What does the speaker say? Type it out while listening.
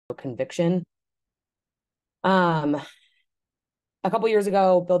conviction. A couple years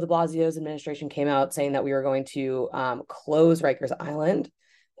ago, Bill de Blasio's administration came out saying that we were going to close Rikers Island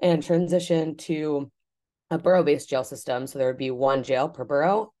and transition to a borough-based jail system. So there would be one jail per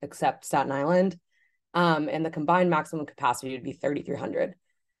borough, except Staten Island. And the combined maximum capacity would be 3,300.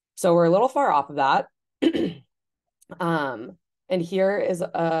 So we're a little far off of that. And here is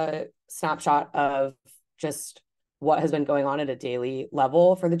a snapshot of just what has been going on at a daily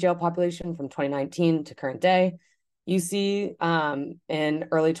level for the jail population from 2019 to current day. You see in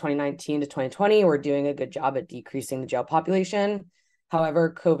early 2019 to 2020, we're doing a good job at decreasing the jail population.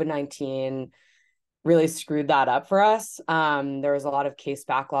 However, COVID-19 really screwed that up for us. There was a lot of case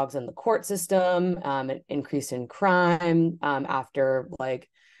backlogs in the court system, an increase in crime after like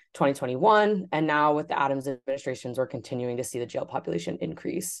 2021. And now with the Adams administrations, we're continuing to see the jail population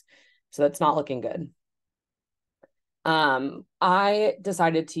increase. So that's not looking good. I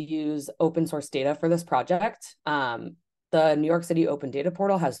decided to use open source data for this project. The New York City Open Data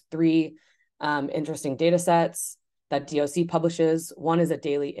Portal has three interesting data sets that DOC publishes. One is a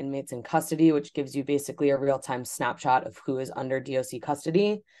daily inmates in custody, which gives you basically a real-time snapshot of who is under DOC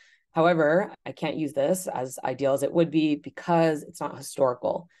custody. However, I can't use this as ideal as it would be because it's not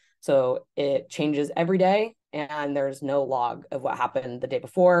historical. So it changes every day and there's no log of what happened the day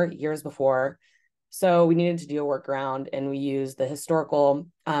before, years before. So we needed to do a workaround and we used the historical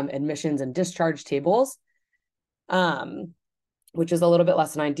admissions and discharge tables, which is a little bit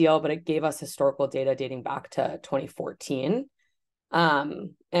less than ideal, but it gave us historical data dating back to 2014.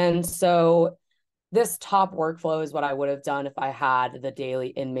 And so this top workflow is what I would have done if I had the daily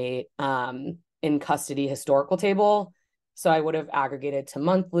inmate in custody historical table. So I would have aggregated to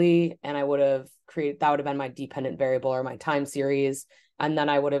monthly and I would have created, that would have been my dependent variable or my time series. And then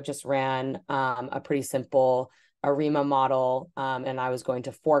I would have just ran a pretty simple ARIMA model and I was going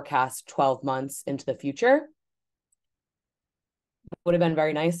to forecast 12 months into the future. Would have been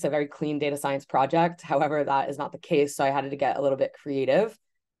very nice, a very clean data science project. However, that is not the case. So I had to get a little bit creative.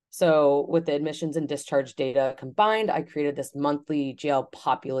 So with the admissions and discharge data combined, I created this monthly jail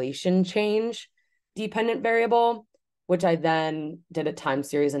population change dependent variable, which I then did a time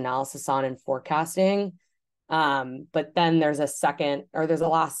series analysis on and forecasting. But then there's a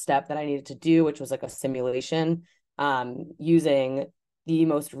last step that I needed to do, which was like a simulation using the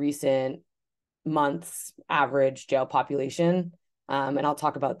most recent month's average jail population. And I'll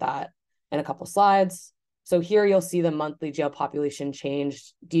talk about that in a couple slides. So here you'll see the monthly jail population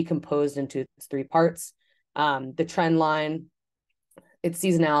change decomposed into its three parts. The trend line, its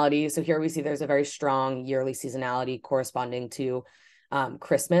seasonality. So here we see there's a very strong yearly seasonality corresponding to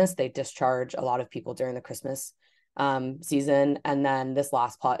Christmas. They discharge a lot of people during the Christmas season. And then this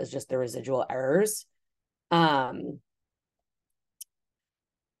last plot is just the residual errors.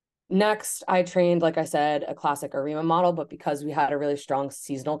 Next, I trained, like I said, a classic ARIMA model, but because we had a really strong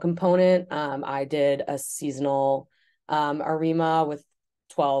seasonal component, I did a seasonal ARIMA with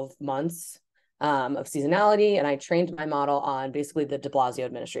 12 months of seasonality, and I trained my model on basically the de Blasio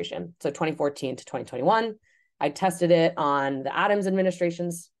administration, so 2014 to 2021. I tested it on the Adams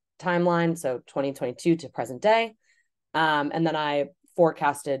administration's timeline, so 2022 to present day, and then I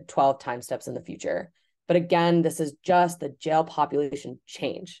forecasted 12 time steps in the future. But again, this is just the jail population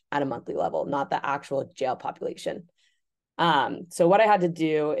change at a monthly level, not the actual jail population. So what I had to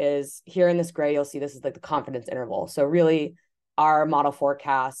do is here in this gray, you'll see this is like the confidence interval. So really our model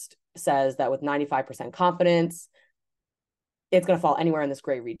forecast says that with 95% confidence, it's going to fall anywhere in this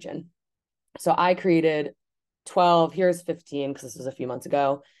gray region. So I created 12, here's 15, because this was a few months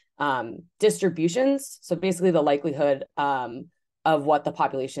ago, distributions. So basically the likelihood of what the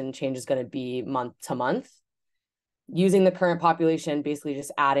population change is going to be month to month, using the current population, basically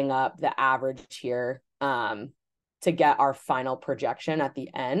just adding up the average here to get our final projection at the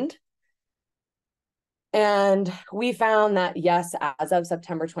end. And we found that, yes, as of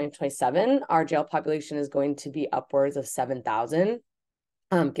September 2027, our jail population is going to be upwards of 7,000,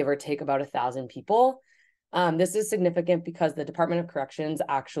 give or take about 1,000 people. This is significant because the Department of Corrections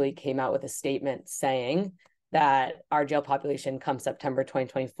actually came out with a statement saying that our jail population come September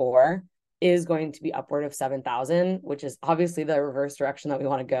 2024 is going to be upward of 7,000, which is obviously the reverse direction that we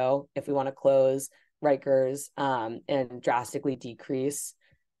want to go if we want to close Rikers and drastically decrease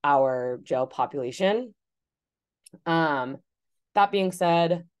our jail population. That being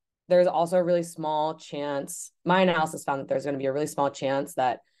said, there's also a really small chance, my analysis found that there's going to be a really small chance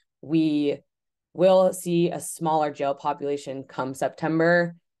that we will see a smaller jail population come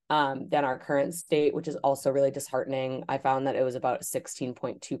September than our current state, which is also really disheartening. I found that it was about a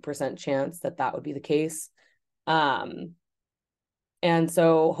 16.2% chance that that would be the case. And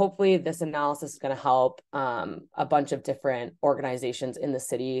so hopefully this analysis is going to help a bunch of different organizations in the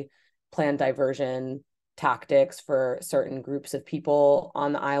city plan diversion tactics for certain groups of people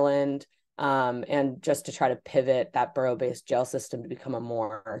on the island, and just to try to pivot that borough-based jail system to become a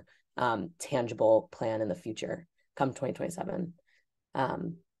more tangible plan in the future come 2027.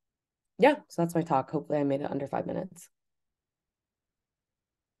 Yeah, so that's my talk. Hopefully I made it under 5 minutes.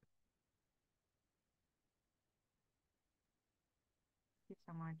 Thank you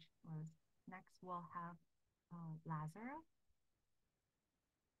so much, Liz. Next, we'll have Lazaro.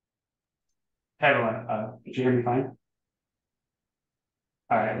 Hey everyone, did you hear me fine?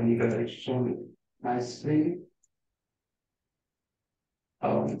 All right, let me go ahead and show my screen.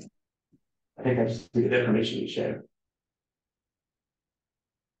 I think I just need the information you shared.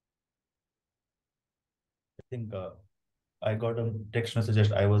 I think I got a text message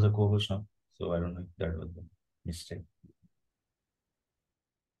that I was a co-host now, so I don't know if that was a mistake.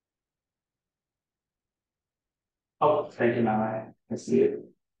 Oh, thank you. Now I can see it.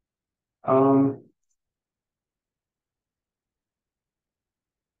 All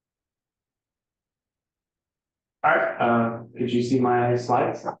right. Did you see my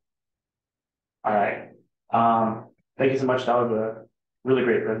slides? All right. Thank you so much. That was a really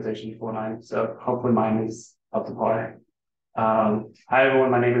great presentation for mine. So hopefully mine is up to par. Hi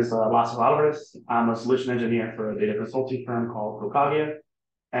everyone. My name is Lazaro Alvarez. I'm a solution engineer for a data consulting firm called ProCogia.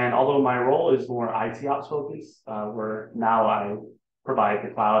 And although my role is more IT ops focused, where now I provide the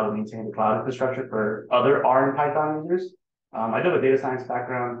cloud and maintain the cloud infrastructure for other R and Python users. I do have a data science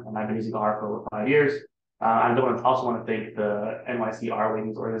background, and I've been using R for over 5 years. I also want to thank the NYC R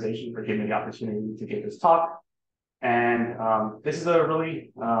Wings organization for giving me the opportunity to give this talk. And this is a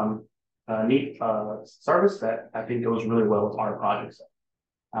really neat service that I think goes really well with our projects.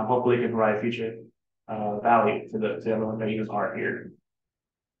 Hopefully, it can provide future value to everyone that uses R here.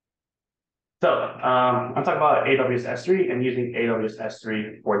 So I'm talking about AWS S3 and using AWS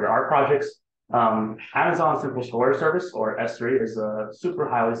S3 for your art projects. Amazon Simple Storage Service, or S3, is a super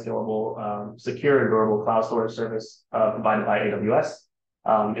highly scalable, secure and durable cloud storage service provided by AWS.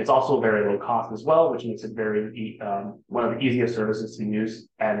 It's also very low cost as well, which makes it very one of the easiest services to use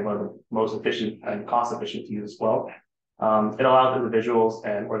and one of the most efficient and cost efficient to use as well. It allows individuals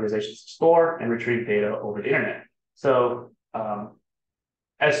and organizations to store and retrieve data over the internet. So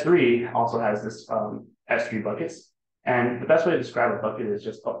S3 also has this S3 buckets. And the best way to describe a bucket is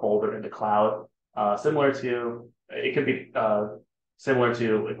just a folder in the cloud, it could be similar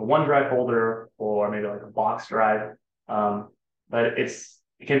to like a OneDrive folder or maybe like a box drive. But it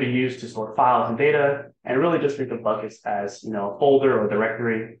can be used to store files and data, and really just think of buckets as, a folder or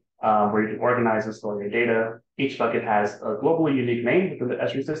directory where you can organize and store your data. Each bucket has a globally unique name within the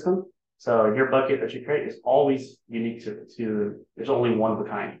S3 system. So your bucket that you create is always unique to there's only one of a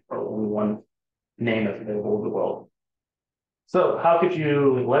kind, or only one name that's available in the world. So how could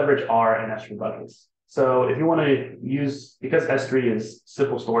you leverage R and S3 buckets? So if you want to use, because S3 is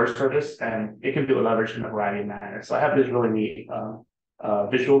simple storage service, and it can be leveraged in a variety of manners. So I have this really neat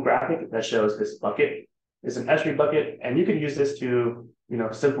visual graphic that shows this bucket. It's an S3 bucket, and you can use this to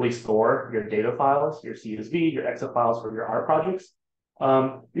simply store your data files, your CSV, your Excel files for your R projects.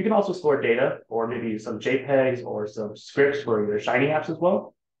 You can also store data, or maybe some JPEGs or some scripts for your Shiny apps as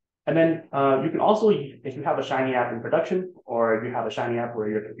well. And then you can also, if you have a Shiny app in production, or if you have a Shiny app where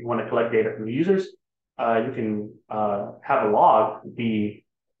you want to collect data from the users, you can have a log be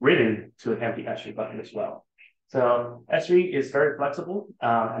written to an empty S3 bucket as well. So S3 is very flexible,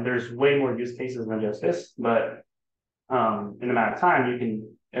 and there's way more use cases than just this. But in the amount of time, you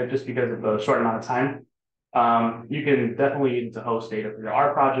can, just because of the short amount of time, you can definitely use it to host data for your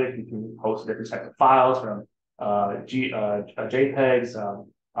R project. You can host different types of files from JPEGs,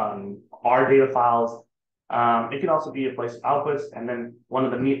 R data files. It can also be a place of outputs. And then one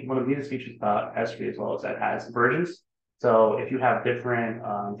of the neatest features about S3 as well is that it has versions. So if you have different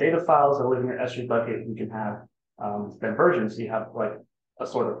data files that live in your S3 bucket, you can have their versions. So you have like a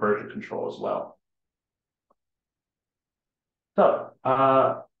sort of version control as well. So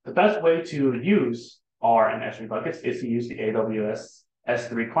the best way to use R and S3 buckets is to use the AWS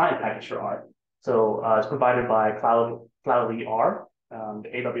S3 client package for R. So it's provided by Cloudly R, the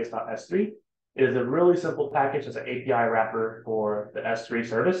AWS.S3. It is a really simple package. It's an API wrapper for the S3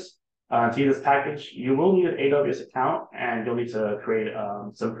 service. To use this package, you will need an AWS account, and you'll need to create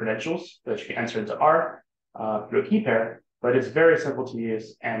some credentials that you can enter into R through a key pair. But it's very simple to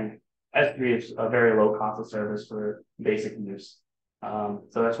use, and S3 is a very low cost of service for basic use.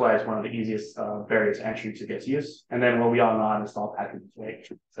 So that's why it's one of the easiest barriers to entry to get use. And then we all know how to install packages, right?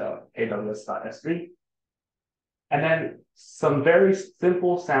 So AWS.S3. And then some very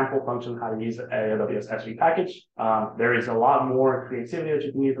simple sample functions how to use AWS S3 package. There is a lot more creativity that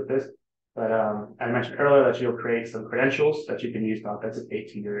you can use with this, but I mentioned earlier that you'll create some credentials that you can use to authenticate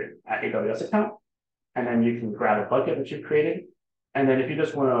to your AWS account. And then you can grab a bucket that you've created. And then if you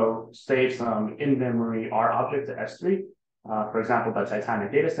just want to save some in-memory R object to S3, for example, the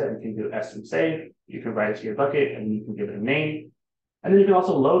Titanic dataset, you can do S3 save, you can write it to your bucket and you can give it a name. And then you can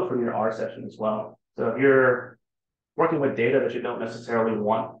also load from your R session as well. So if you're working with data that you don't necessarily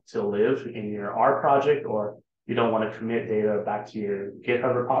want to live in your R project, or you don't want to commit data back to your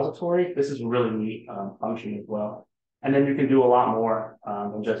GitHub repository, this is a really neat function as well. And then you can do a lot more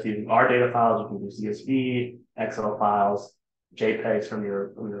than just using R data files. You can do CSV, Excel files, JPEGs from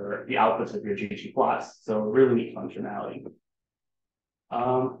the outputs of your GG plots. So really neat functionality.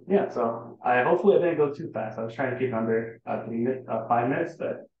 Yeah, so hopefully I didn't go too fast. I was trying to keep under 5 minutes,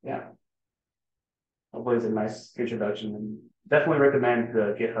 but yeah. Hopefully it's a nice introduction, and definitely recommend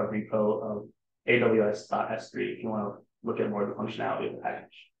the GitHub repo of AWS S3 if you want to look at more of the functionality of the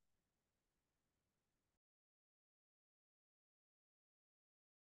package.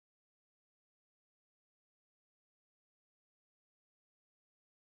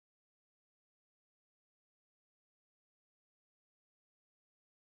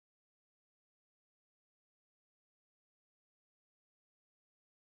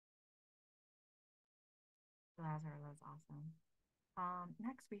 Lazaro, that's awesome.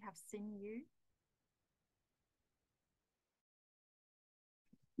 Next we have Xinyu.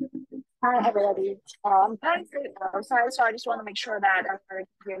 Hi, everybody. I'm currently outside, so I just want to make sure that I'm hearing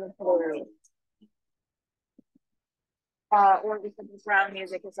clearly. Or if the background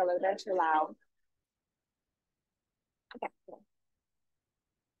music is a little bit too loud. Okay, cool.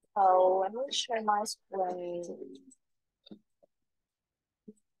 So let me share my screen.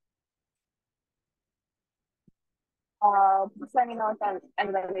 Please let me know if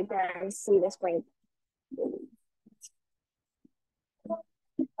everybody can see the screen.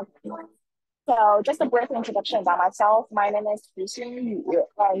 Okay. So just a brief introduction about myself. My name is Xinyu Xu,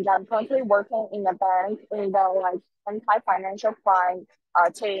 and I'm currently working in a bank in the anti-financial crime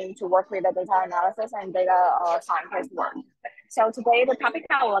team to work with the data analysis and data scientist work. So today the topic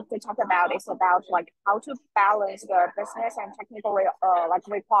I would like to talk about is about how to balance the business and technical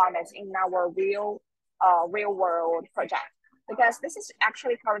requirements in our real world project. Because this is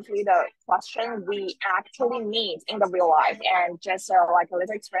actually currently the question we actually need in the real life, and just a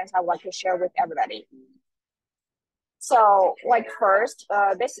little experience I would like to share with everybody. So first,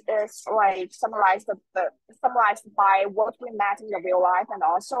 this is summarized by what we met in the real life, and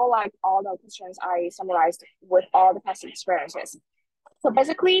also all the questions I summarized with all the past experiences. So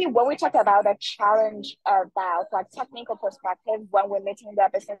basically, when we talk about a challenge about technical perspective when we're meeting the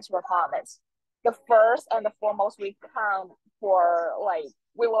business requirements, the first and the foremost we come for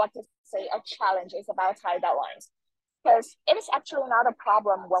we would like to say a challenge is about tight deadlines. Because it is actually not a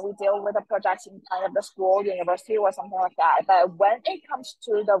problem when we deal with a project in kind of the school, university, or something like that. But when it comes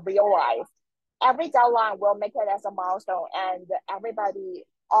to the real life, every deadline will make it as a milestone, and everybody,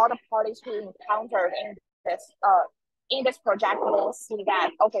 all the parties who encountered in this project will see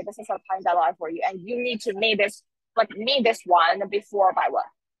that, okay, this is a time deadline for you, and you need to meet this one before by what.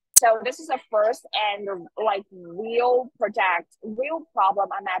 So this is the first and real problem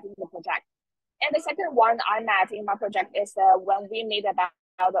I'm at in the project. And the second one I'm at in my project is when we meet about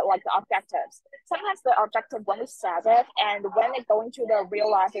the objectives. Sometimes the objective when we set it and when it go into the real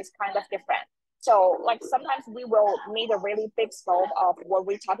life is kind of different. So sometimes we will need a really big scope of what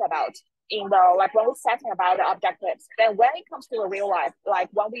we talk about in the when we're setting about the objectives. Then when it comes to the real life,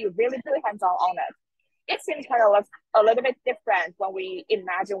 when we really put hands on it, it seems kind of a little bit different when we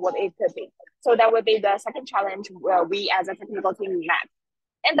imagine what it could be. So that would be the second challenge where we as a technical team met.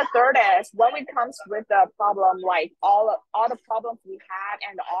 And the third is when it comes with the problem, all the problems we had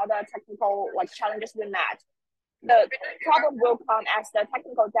and all the technical challenges we met, the problem will come as the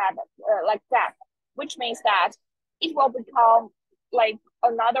technical debt, which means that it will become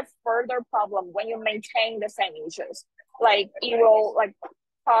another further problem when you maintain the same issues. It will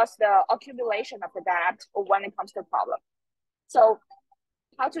cause the accumulation of the debt when it comes to problem. So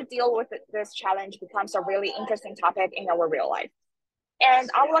how to deal with this challenge becomes a really interesting topic in our real life.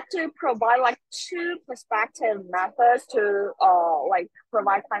 And I would like to provide two perspective methods to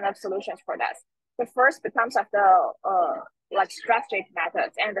provide kind of solutions for this. The first becomes of the strategic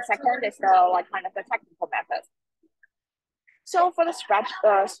methods, and the second is the kind of the technical methods. So for the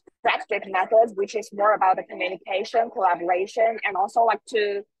strategic methods, which is more about the communication, collaboration, and also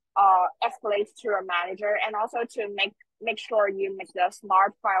to escalate to your manager, and also to make sure you make the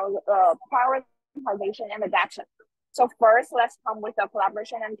smart prioritization and adaptation. So first, let's come with the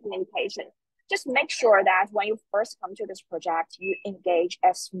collaboration and communication. Just make sure that when you first come to this project, you engage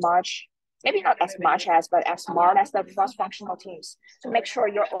as much, maybe not as much as, but as smart as the cross-functional teams to make sure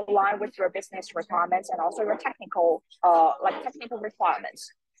you're aligned with your business requirements and also your technical, technical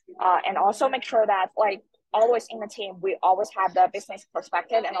requirements. And also make sure that like always in the team, we always have the business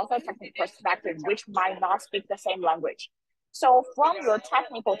perspective and also technical perspective, which might not speak the same language. So from your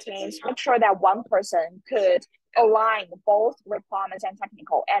technical teams, make sure that one person could align both requirements and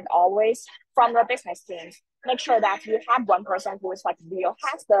technical, and always from the business teams, make sure that you have one person who is like real,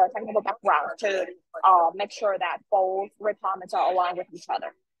 has the technical background to make sure that both requirements are aligned with each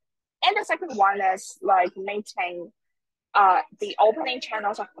other. And the second one is like maintain the opening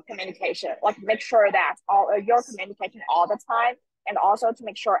channels of communication, like make sure that you're communicating all the time, and also to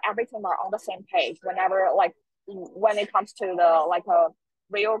make sure every team are on the same page whenever like when it comes to the like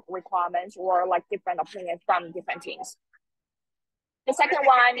real requirements or like different opinions from different teams. The second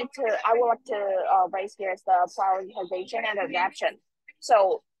one I would like to raise here is the prioritization and adaptation.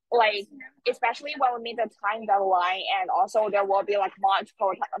 So like especially when we meet the time deadline, and also there will be like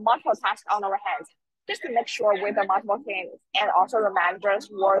multiple tasks on our hands, just to make sure with the multiple teams and also the managers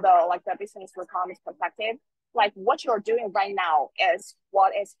or the business requirements perspective, like what you're doing right now is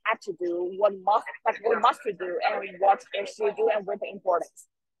what is have to do, what must to do, and what is to do, and with the importance.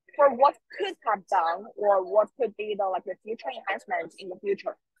 For what could have done or what could be the future enhancements in the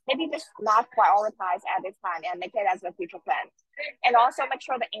future. Maybe just not prioritize at this time and make it as a future plan. And also make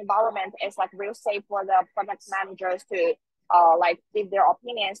sure the environment is like real safe for the project managers to give their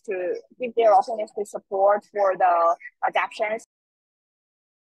opinions to support for the adaptations.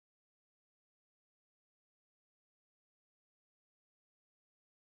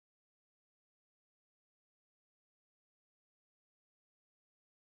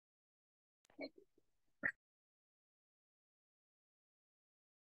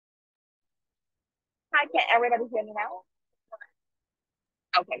 Hi, can everybody hear me now?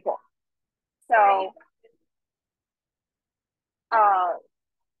 Okay, cool. So,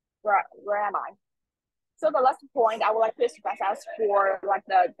 where am I? So the last point I would like to stress out for like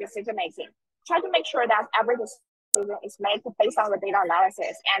the decision making. Try to make sure that every decision is made based on the data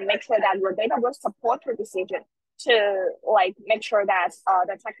analysis, and make sure that your data will support your decision to like make sure that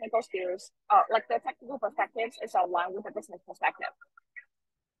the technical skills, like the technical perspectives is aligned with the business perspective.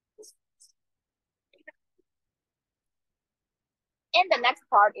 And the next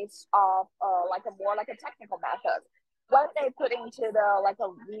part is of more like a technical method. When they put into the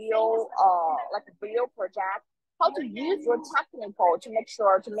real project, how to use your technical to make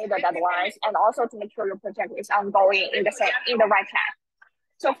sure to meet the deadlines, and also to make sure your project is ongoing in the right path.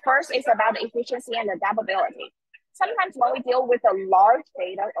 So first is about the efficiency and adaptability. Sometimes when we deal with a large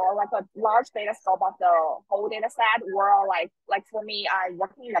data or like a large data scope of the whole data set, or like for me, I'm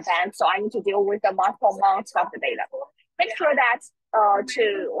working in a bank, so I need to deal with the multiple months of the data. Make sure that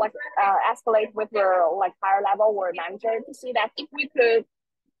to escalate with your like higher level or manager to see that if we could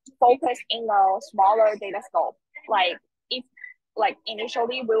focus in a smaller data scope, like if like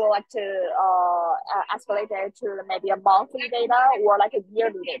initially we would like to escalate it to maybe a monthly data or like a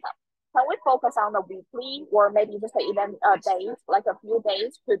yearly data. Can we focus on the weekly, or maybe just even days, like a few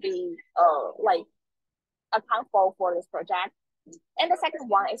days could be like accountable for this project? And the second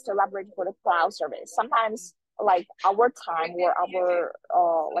one is to leverage for the cloud service. Sometimes like our time or our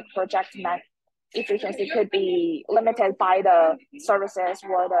like project efficiency could be limited by the services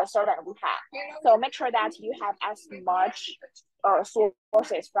or the server we have. So make sure that you have as much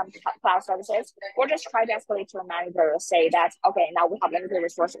sources from cloud services, or just try to escalate to a manager, say that, okay, now we have limited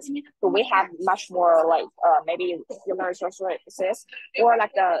resources. So we have much more like maybe human resources, or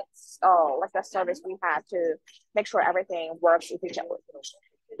like the service we have to make sure everything works efficiently.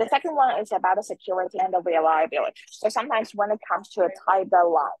 The second one is about the security and the reliability. So sometimes when it comes to a tight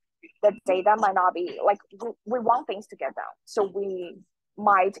deadline, the data might not be like we want things to get done. So we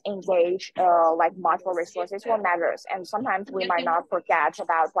might engage like multiple resources or measures, and sometimes we might not forget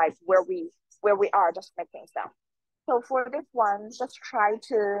about like where we are, just make things done. So for this one, just try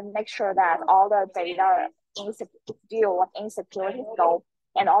to make sure that all the data deal with insecurity scope,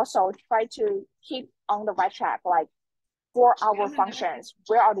 and also try to keep on the right track, like for our functions,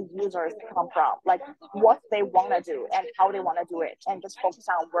 where are the users come from, like what they want to do and how they want to do it, and just focus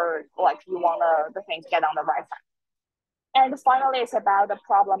on where like you want the things get on the right track. And finally, it's about the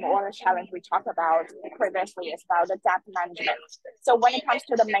problem or the challenge we talked about previously. It's about the debt management. So when it comes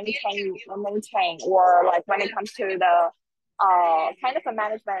to the maintain, or like when it comes to the kind of a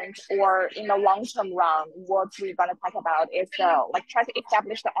management, or in the long-term run, what we're going to talk about is like try to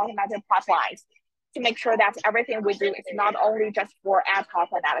establish the automated pipelines to make sure that everything we do is not only just for ad hoc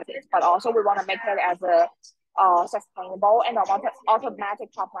analysis, but also we want to make it as a sustainable and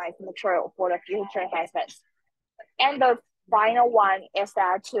automatic pipeline to make sure for the future enhancements. And the final one is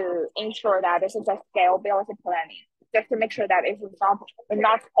that to ensure that this is a scalability planning, just to make sure that it is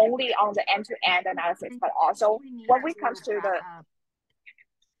not only on the end-to-end analysis, but also when it comes to the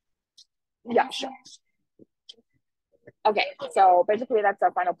yeah, sure. Okay, so basically that's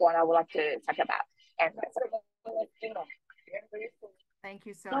the final point I would like to talk about. And thank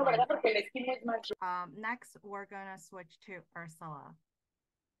you so much. Next, we're gonna switch to Ursula.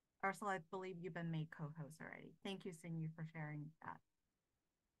 Ursula, I believe you've been made co-host already. Thank you, Xinyu, for sharing that.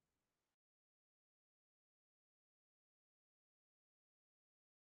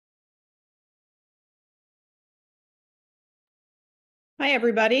 Hi,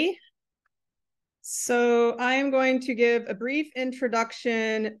 everybody. So I am going to give a brief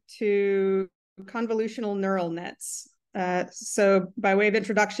introduction to convolutional neural nets. So by way of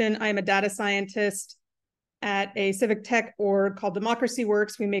introduction, I am a data scientist at a civic tech org called Democracy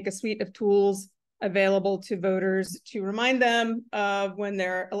Works. We make a suite of tools available to voters to remind them of when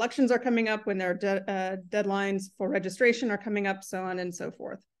their elections are coming up, when their deadlines for registration are coming up, so on and so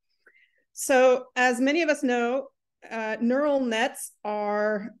forth. So as many of us know, neural nets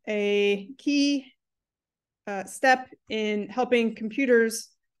are a key step in helping computers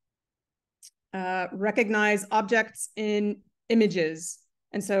recognize objects in images.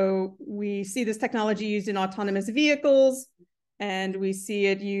 And so we see this technology used in autonomous vehicles, and we see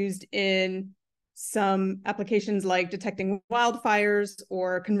it used in some applications like detecting wildfires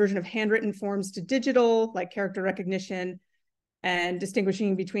or conversion of handwritten forms to digital, like character recognition, and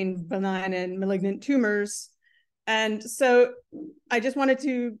distinguishing between benign and malignant tumors. And so I just wanted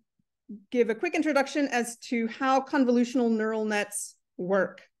to give a quick introduction as to how convolutional neural nets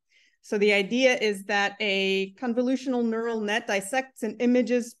work. So the idea is that a convolutional neural net dissects an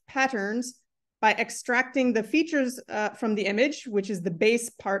image's patterns by extracting the features from the image, which is the base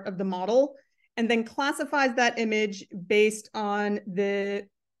part of the model, and then classifies that image based on the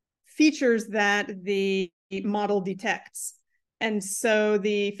features that the model detects. And so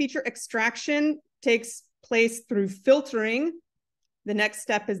the feature extraction takes place through filtering. The next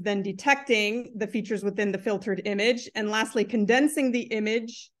step is then detecting the features within the filtered image, and lastly, condensing the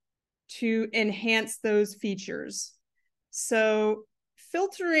image to enhance those features. So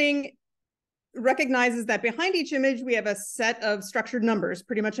filtering recognizes that behind each image, we have a set of structured numbers,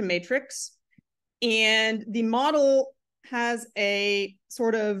 pretty much a matrix. And the model has a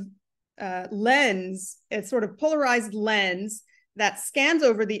sort of lens, a sort of polarized lens that scans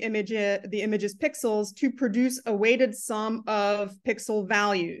over the image's pixels to produce a weighted sum of pixel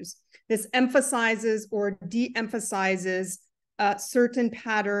values. This emphasizes or de-emphasizes certain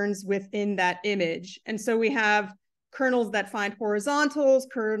patterns within that image. And so we have kernels that find horizontals,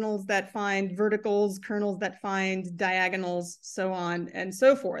 kernels that find verticals, kernels that find diagonals, so on and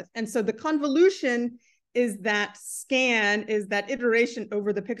so forth. And so the convolution is that scan, is that iteration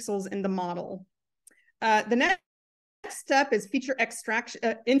over the pixels in the model. The next step is feature extraction.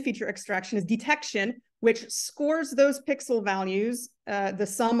 In feature extraction is detection, which scores those pixel values, the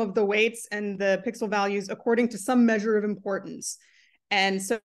sum of the weights and the pixel values according to some measure of importance. And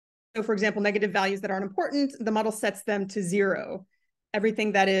so for example, negative values that aren't important, the model sets them to 0.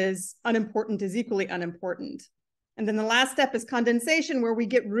 Everything that is unimportant is equally unimportant. And then the last step is condensation, where we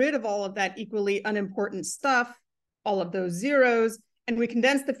get rid of all of that equally unimportant stuff, all of those zeros, and we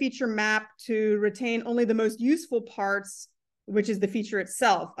condense the feature map to retain only the most useful parts, which is the feature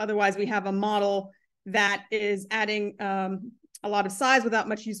itself. Otherwise, we have a model that is adding a lot of size without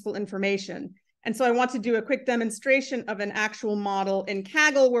much useful information. And so I want to do a quick demonstration of an actual model in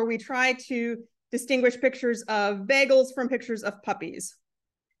Kaggle where we try to distinguish pictures of bagels from pictures of puppies.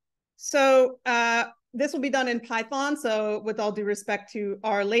 So this will be done in Python. So with all due respect to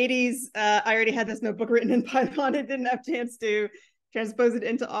our ladies, I already had this notebook written in Python. I didn't have a chance to transpose it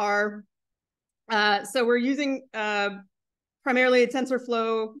into R. So we're using primarily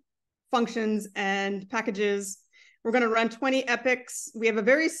TensorFlow functions and packages. We're going to run 20 epochs. We have a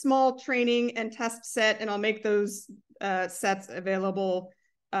very small training and test set, and I'll make those sets available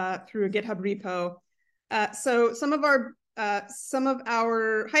through a GitHub repo. So some of our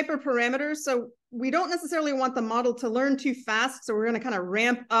hyperparameters. So we don't necessarily want the model to learn too fast. So we're going to kind of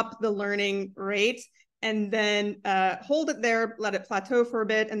ramp up the learning rate and then hold it there, let it plateau for a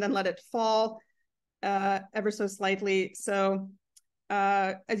bit, and then let it fall ever so slightly. So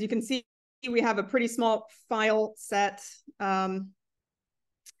as you can see, we have a pretty small file set. And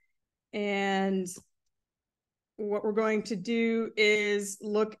what we're going to do is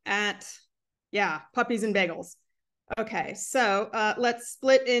look at Yeah, puppies and bagels. Okay, so let's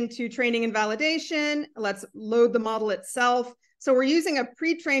split into training and validation. Let's load the model itself. So we're using a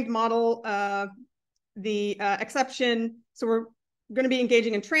pre-trained model, the exception. So we're going to be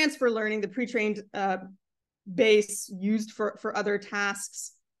engaging in transfer learning, the pre-trained base used for other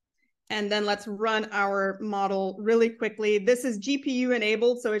tasks. And then let's run our model really quickly. This is GPU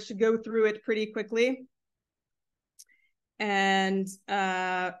enabled, so it should go through it pretty quickly. And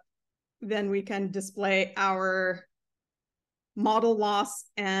then we can display our model loss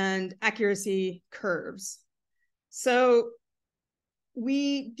and accuracy curves. So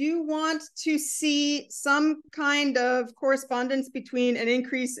we do want to see some kind of correspondence between an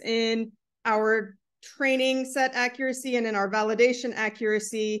increase in our training set accuracy and in our validation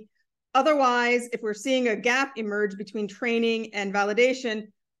accuracy. Otherwise, if we're seeing a gap emerge between training and validation,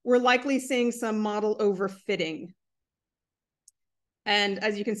 we're likely seeing some model overfitting. And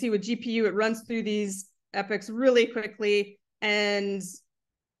as you can see with GPU, it runs through these epochs really quickly. And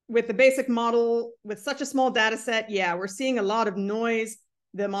with the basic model, with such a small data set, yeah, we're seeing a lot of noise.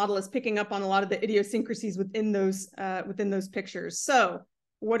 The model is picking up on a lot of the idiosyncrasies within those pictures. So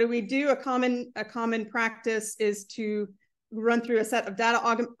what do we do? A common practice is to run through a set of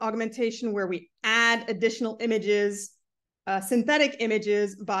data augmentation where we add additional images, synthetic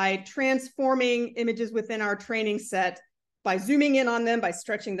images, by transforming images within our training set, by zooming in on them, by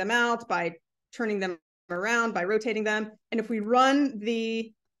stretching them out, by turning them around, by rotating them. And if we run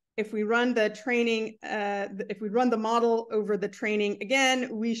the model over the training again,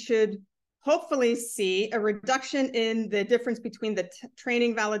 we should hopefully see a reduction in the difference between the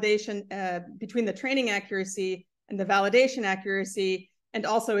training validation, between the training accuracy and the validation accuracy, and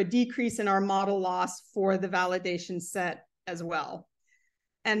also a decrease in our model loss for the validation set as well.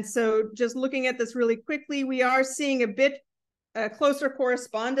 And so just looking at this really quickly, we are seeing a bit closer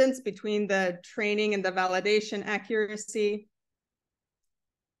correspondence between the training and the validation accuracy.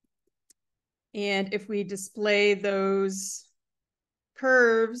 And if we display those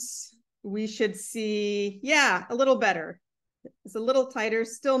curves, we should see, yeah, a little better. It's a little tighter,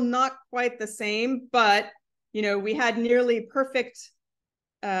 still not quite the same, but you know, we had nearly perfect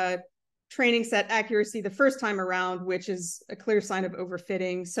training set accuracy the first time around, which is a clear sign of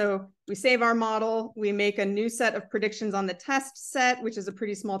overfitting. So we save our model, we make a new set of predictions on the test set, which is a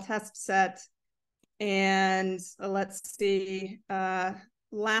pretty small test set. And let's see,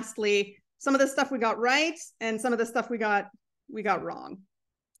 lastly, some of the stuff we got right and some of the stuff we got wrong.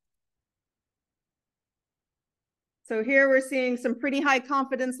 So here we're seeing some pretty high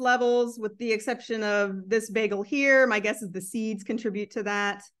confidence levels with the exception of this bagel here. My guess is the seeds contribute to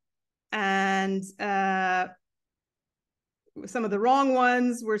that. And some of the wrong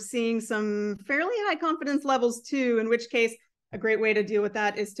ones, we're seeing some fairly high confidence levels too, in which case a great way to deal with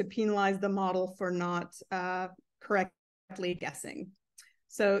that is to penalize the model for not correctly guessing.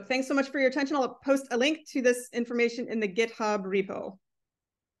 So thanks so much for your attention. I'll post a link to this information in the GitHub repo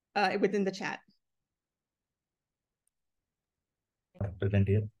within the chat. Present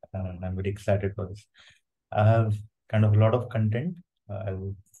here, and I'm very excited for this. I have kind of a lot of content. I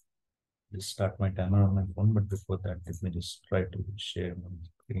will just start my timer on my phone, but before that, let me just try to share my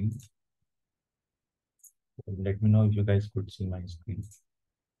screen. So let me know if you guys could see my screen.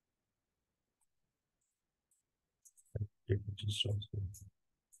 Let me just also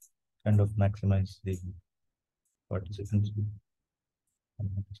kind of maximize the participants.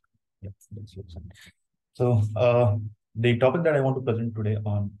 Yeah, that's it. So the topic that I want to present today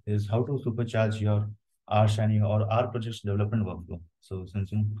on is how to supercharge your R-Shiny or R projects development workflow. So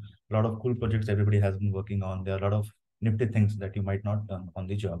since a lot of cool projects everybody has been working on, there are a lot of nifty things that you might not done on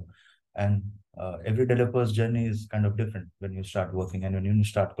the job. And every developer's journey is kind of different when you start working and when you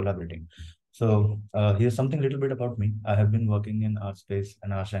start collaborating. So here's something a little bit about me. I have been working in R-Space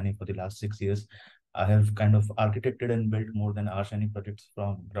and R-Shiny for the last 6 years. I have kind of architected and built more than R-Shiny projects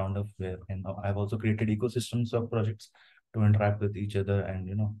from ground up, where I've also created ecosystems of projects to interact with each other. And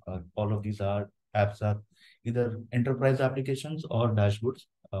all of these apps are either enterprise applications or dashboards,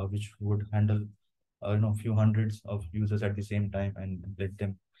 which would handle few hundreds of users at the same time and let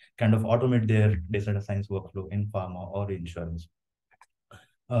them kind of automate their data science workflow in pharma or insurance.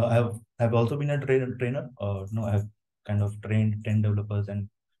 I've also been a trainer. I have kind of trained 10 developers and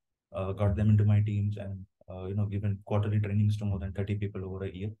got them into my teams and given quarterly trainings to more than 30 people over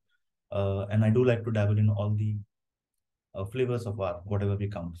a year. And I do like to dabble in all the flavors of R, whatever we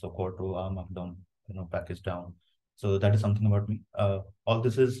come. So Quarto, R, Markdown, package down. So that is something about me. All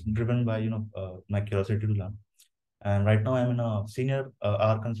this is driven by my curiosity to learn. And right now I'm a senior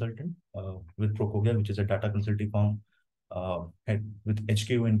R consultant with ProCogia, which is a data consulting firm with HQ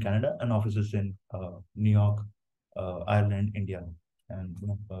in Canada and offices in New York, Ireland, India, and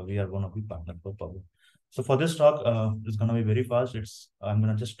we are one of the partners for Power. So for this talk, it's going to be very fast. I'm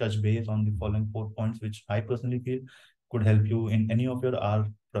going to just touch base on the following 4 points, which I personally feel could help you in any of your R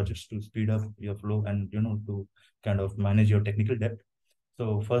projects to speed up your flow and to kind of manage your technical debt.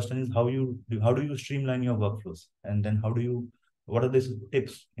 So first one is how do you streamline your workflows, and then what are these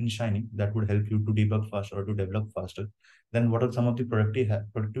tips in Shiny that would help you to debug faster or to develop faster? Then what are some of the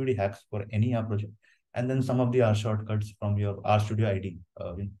productivity hacks for any R project? And then some of the R shortcuts from your RStudio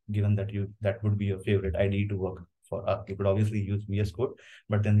IDE, given that that would be your favorite IDE to work for. You could obviously use VS Code,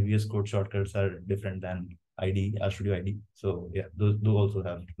 but then the VS Code shortcuts are different than IDE, RStudio IDE. So yeah, those do also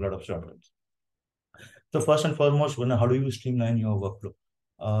have a lot of shortcuts. So first and foremost, how do you streamline your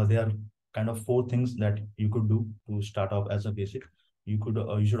workflow? There are kind of 4 things that you could do to start off as a basic. You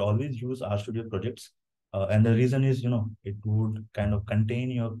should always use RStudio projects. And the reason is, it would kind of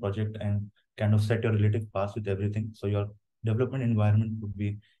contain your project and kind of set your relative path with everything. So your development environment would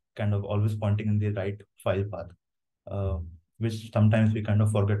be kind of always pointing in the right file path, which sometimes we kind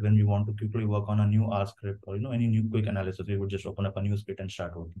of forget when we want to quickly work on a new R script or, any new quick analysis. We would just open up a new script and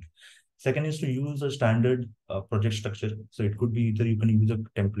start working. Second is to use a standard project structure. So it could be either you can use a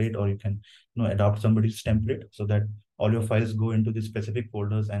template or you can adopt somebody's template so that all your files go into the specific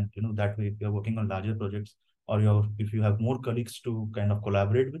folders, and that way if you're working on larger projects or if you have more colleagues to kind of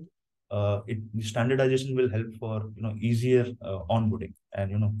collaborate with, the standardization will help for easier onboarding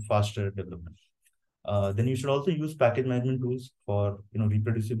and faster development. Then you should also use package management tools for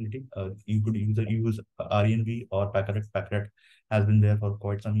reproducibility. You could use RENV or Packaret. Packaret has been there for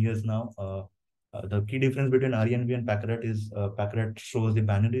quite some years now. The key difference between RENV and Packaret is Packaret shows the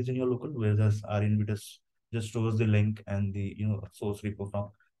binaries in your local, whereas RENV just shows the link and the source repo from.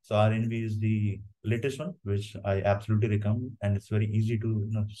 So RENV is the latest one, which I absolutely recommend, and it's very easy to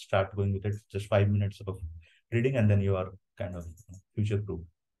start going with it. Just 5 minutes of reading, and then you are kind of future-proof.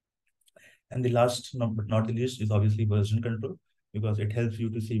 And the last, but not the least, is obviously version control, because it helps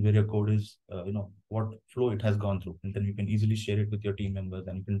you to see where your code is, what flow it has gone through, and then you can easily share it with your team members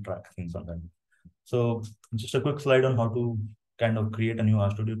and you can track things on them. So just a quick slide on how to kind of create a new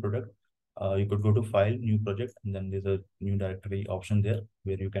RStudio product. You could go to File, New Project, and then there's a new directory option there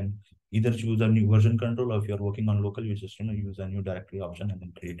where you can either choose a new version control, or if you're working on local, you just use a new directory option and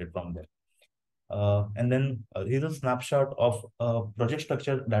then create it from there. And then here's a snapshot of project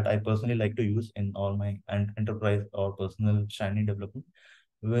structure that I personally like to use in all my enterprise or personal Shiny development,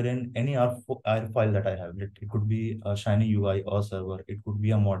 wherein any R file that I have, it could be a Shiny UI or server, it could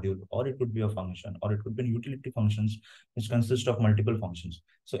be a module, or it could be a function, or it could be utility functions, which consist of multiple functions.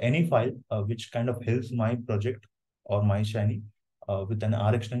 So any file which kind of helps my project or my Shiny with an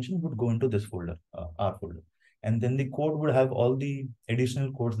R extension would go into this folder, R folder. And then the code would have all the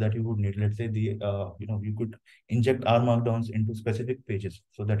additional codes that you would need. Let's say you could inject R markdowns into specific pages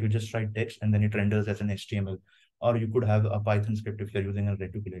so that you just write text and then it renders as an HTML. Or you could have a Python script if you're using a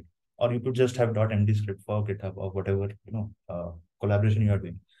reticulate. Or you could just have .md script for GitHub or whatever collaboration you are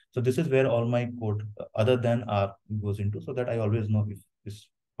doing. So this is where all my code other than R goes into, so that I always know if this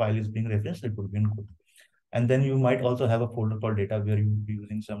file is being referenced, it would be in code. And then you might also have a folder called data where you would be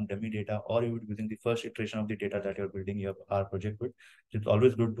using some dummy data, or you would be using the first iteration of the data that you're building your R project with. It's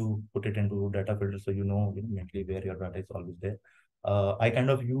always good to put it into data filter so you know mentally where your data is always there. I kind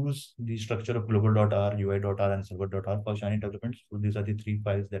of use the structure of global.r, UI.r, and server.r for Shiny development. So these are the 3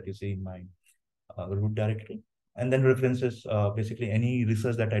 files that you see in my root directory. And then references, basically any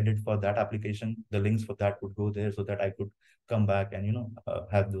research that I did for that application, the links for that would go there so that I could come back and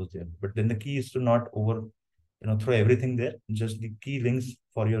have those there. But then the key is to not throw everything there, just the key links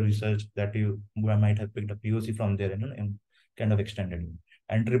for your research that I might have picked a POC from there and kind of extended it.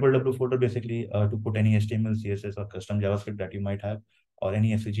 And www folder basically to put any HTML, CSS, or custom JavaScript that you might have, or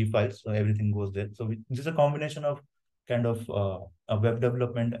any SVG files. So everything goes there. So this is a combination of kind of a web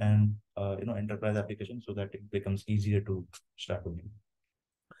development and enterprise application, so that it becomes easier to start with.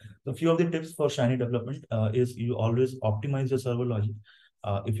 So a few of the tips for Shiny development is you always optimize your server logic.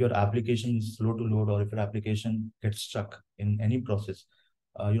 If your application is slow to load, or if your application gets stuck in any process,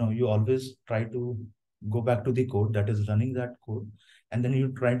 you always try to go back to the code that is running that code, and then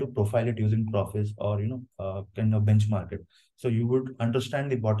you try to profile it using Profis or kind of benchmark it. So you would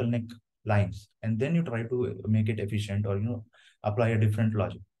understand the bottleneck lines, and then you try to make it efficient, or apply a different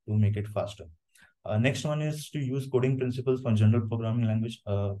logic to make it faster. Next one is to use coding principles from general programming language.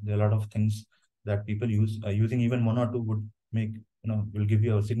 There are a lot of things that people use. Using even 1 or 2 would make will give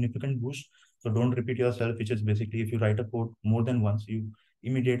you a significant boost. So don't repeat yourself, which is basically if you write a code more than once, you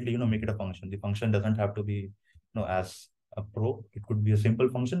immediately make it a function. The function doesn't have to be as a pro. It could be a simple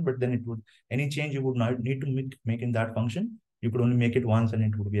function, but then it would, any change you would not need to make in that function, you could only make it once and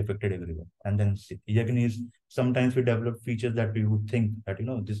it would be affected everywhere. And then again is sometimes we develop features that we would think that,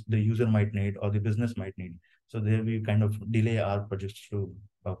 the user might need or the business might need. So there we kind of delay our projects to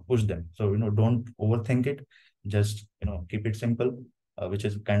push them. So, don't overthink it. Just, keep it simple, which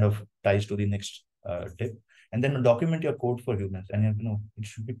is kind of ties to the next tip. And then document your code for humans. And, it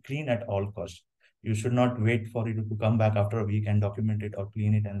should be clean at all costs. You should not wait for it to come back after a week and document it or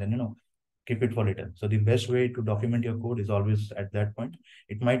clean it and then, keep it for later. So the best way to document your code is always at that point.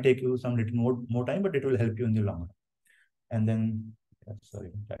 It might take you some little more time, but it will help you in the long run. And then,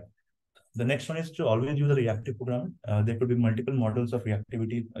 the next one is to always use a reactive programming. There could be multiple models of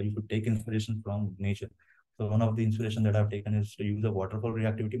reactivity. You could take inspiration from nature. So one of the inspiration that I've taken is to use a waterfall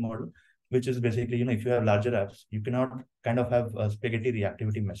reactivity model, which is basically, if you have larger apps, you cannot kind of have a spaghetti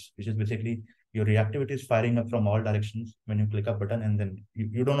reactivity mesh, which is basically your reactivity is firing up from all directions when you click a button and then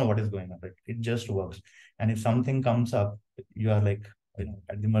you don't know what is going on, right? It just works. And if something comes up, you are like,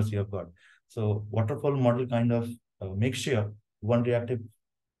 at the mercy of God. So waterfall model kind of makes sure one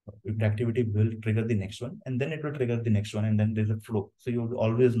reactivity will trigger the next one, and then it will trigger the next one, and then there's a flow. So you will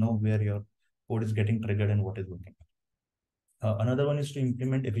always know where your code is getting triggered and what is working. Another one is to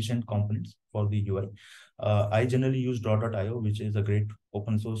implement efficient components for the UI. I generally use draw.io, which is a great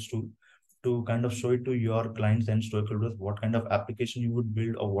open source tool to kind of show it to your clients and stakeholders what kind of application you would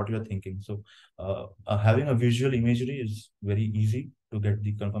build or what you're thinking. So having a visual imagery is very easy to get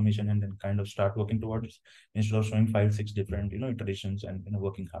the confirmation and then kind of start working towards instead of showing 5-6 different iterations and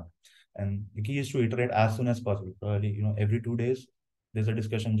working hard. And the key is to iterate as soon as possible. Probably every 2 days there's a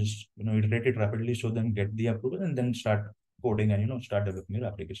discussion. Just iterate it rapidly, show them, get the approval, and then start coding and start developing your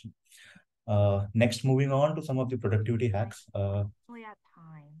application. Next, moving on to some of the productivity hacks. We have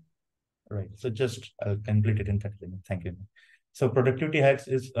time. Right. So just complete it in 30 minutes. Thank you. So productivity hacks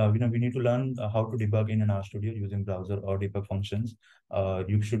is, we need to learn how to debug in an RStudio using browser or debug functions.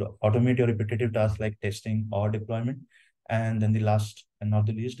 You should automate your repetitive tasks like testing or deployment. And then the last and not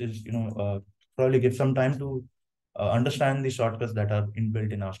the least is, probably give some time to understand the shortcuts that are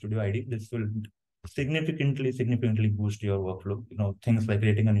inbuilt in RStudio IDE. This will significantly boost your workflow. Things like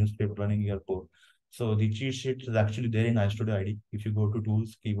creating a newspaper, running your code. So the cheat sheet is actually there in RStudio IDE. If you go to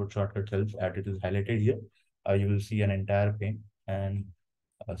tools, keyboard shortcut helps, and it is highlighted here. You will see an entire pane. And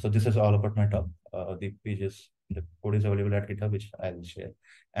so this is all about my talk. The code is available at GitHub, which I will share.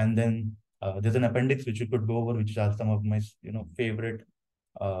 And then there's an appendix which you could go over, which are some of my favorite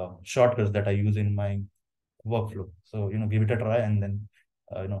shortcuts that I use in my workflow. So give it a try, and then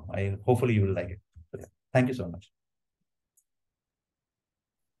hopefully you will like it. So, yeah. Thank you so much.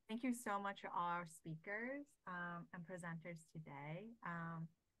 Thank you so much, our speakers and presenters today.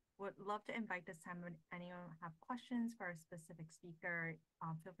 Would love to invite this time when anyone have questions for a specific speaker,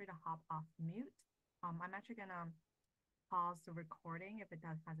 feel free to hop off mute. I'm actually gonna pause the recording if it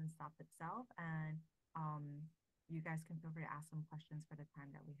hasn't stopped itself, and you guys can feel free to ask some questions for the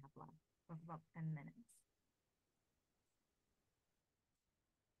time that we have